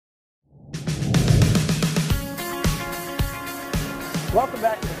Welcome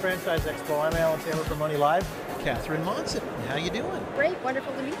back to the Franchise Expo. I'm Alan Taylor from Money Live. Catherine Monson, how you doing? Great,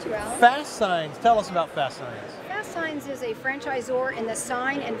 wonderful to meet you, Alan. FASTSIGNS, tell us about FASTSIGNS. FASTSIGNS is a franchisor in the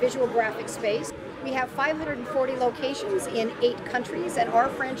sign and visual graphic space. We have 540 locations in 8 countries, and our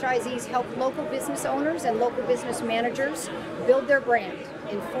franchisees help local business owners and local business managers build their brand,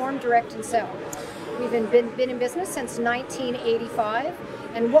 inform, direct, and sell. We've been in business since 1985,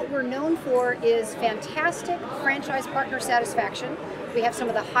 and what we're known for is fantastic franchise partner satisfaction. We have some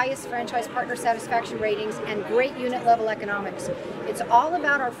of the highest franchise partner satisfaction ratings and great unit level economics. It's all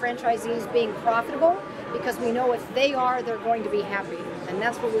about our franchisees being profitable because we know if they are, they're going to be happy, and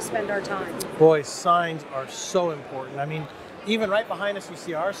that's where we spend our time. Boy, signs are so important. I mean, even right behind us, you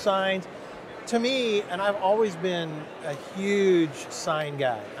see our signs. To me, and I've always been a huge sign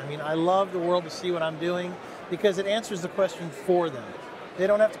guy. I mean, I love the world to see what I'm doing because it answers the question for them. They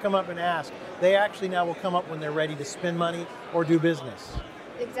don't have to come up and ask. They actually now will come up when they're ready to spend money or do business.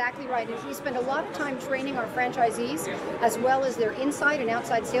 Exactly right. And we spend a lot of time training our franchisees as well as their inside and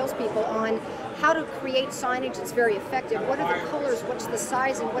outside salespeople on how to create signage that's very effective. What are the colors, what's the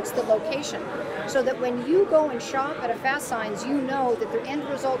size, and what's the location? So that when you go and shop at a FASTSIGNS, you know that the end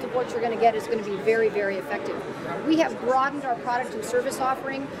result of what you're going to get is going to be very, very effective. We have broadened our product and service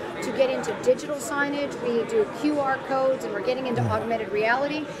offering to get into digital signage. We do QR codes, and we're getting into augmented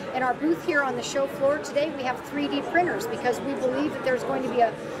reality. In our booth here on the show floor today, we have 3D printers because we believe that there's going to be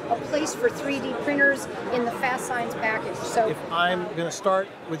a place for 3D printers in the FASTSIGNS package. So if I'm going to start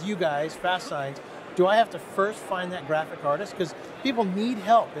with you guys, FASTSIGNS, do I have to first find that graphic artist? Because people need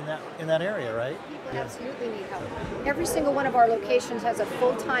help in that area, right? People absolutely need help. Every single one of our locations has a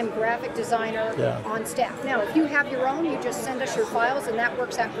full-time graphic designer on staff. Now, if you have your own, you just send us your files, and that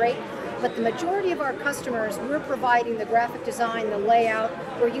works out great. But the majority of our customers, we're providing the graphic design, the layout.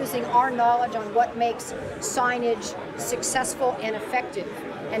 We're using our knowledge on what makes signage successful and effective.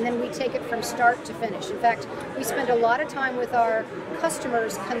 And then we take it from start to finish. In fact, we spend a lot of time with our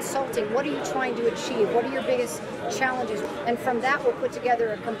customers consulting. What are you trying to achieve? What are your biggest challenges? And from that, we'll put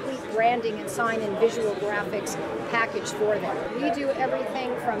together a complete branding and sign and visual graphics package for them. We do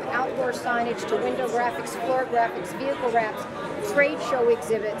everything from outdoor signage to window graphics, floor graphics, vehicle wraps, trade show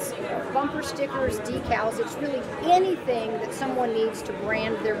exhibits, bumper stickers, decals. It's really anything that someone needs to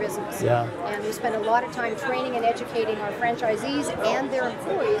brand their business. And we spend a lot of time training and educating our franchisees and their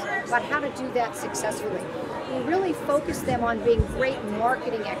employees about how to do that successfully. We really focus them on being great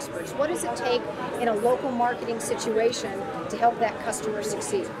marketing experts. What does it take in a local marketing situation to help that customer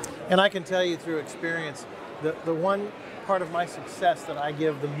succeed? And I can tell you through experience, the one part of my success that I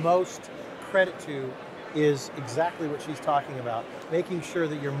give the most credit to is exactly what she's talking about, making sure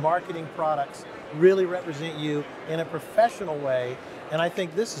that your marketing products really represent you in a professional way, and I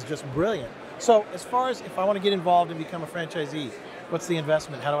think this is just brilliant. So as far as if I want to get involved and become a franchisee, what's the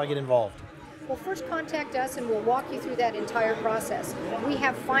investment? How do I get involved? Well, first contact us and we'll walk you through that entire process. We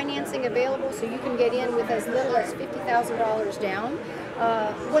have financing available so you can get in with as little as $50,000 down.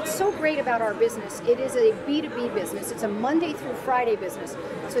 What's so great about our business, it is a B2B business. It's a Monday through Friday business.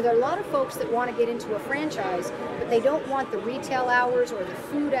 So there are a lot of folks that want to get into a franchise, but they don't want the retail hours or the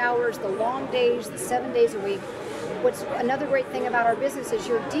food hours, the long days, the 7 days a week. What's another great thing about our business is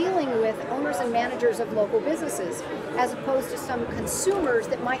you're dealing with owners and managers of local businesses as opposed to some consumers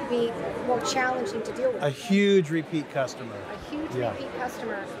that might be more challenging to deal with. A huge repeat customer. A huge repeat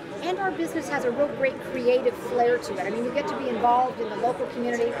customer. And our business has a real great creative flair to it. I mean, you get to be involved in the local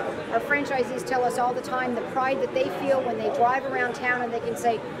community. Our franchisees tell us all the time the pride that they feel when they drive around town and they can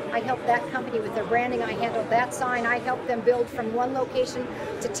say, I helped that company with their branding, I handled that sign, I helped them build from 1 location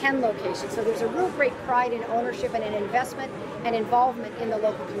to 10 locations. So there's a real great pride in ownership and an investment and involvement in the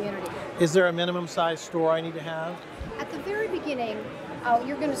local community. Is there a minimum size store I need to have? At the very beginning,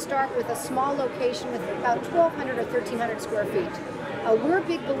 you're going to start with a small location with about 1,200 or 1,300 square feet. We're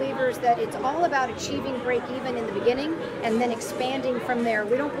big believers that it's all about achieving break even in the beginning and then expanding from there.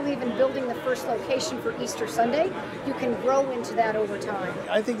 We don't believe in building the first location for Easter Sunday. You can grow into that over time.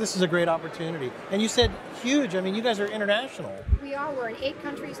 I think this is a great opportunity. And you said huge. I mean, you guys are international. We are. We're in 8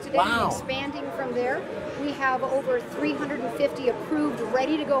 countries today. Wow. Expanding from there. We have over 350 approved,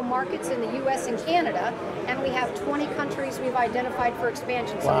 ready-to-go markets in the U.S. and Canada, and we have 20 countries we've identified for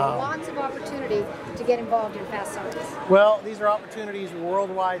expansion. So lots of opportunity to get involved in FASTSIGNS. Well, these are opportunities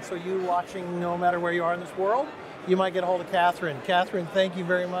worldwide, so you watching, no matter where you are in this world, you might get a hold of Catherine. Catherine, thank you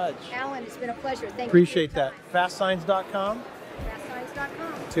very much. Alan, it's been a pleasure. Thank you. Appreciate that. FASTSIGNS.com?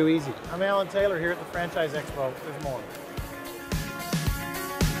 FASTSIGNS.com. Too easy. I'm Alan Taylor here at the Franchise Expo. There's more.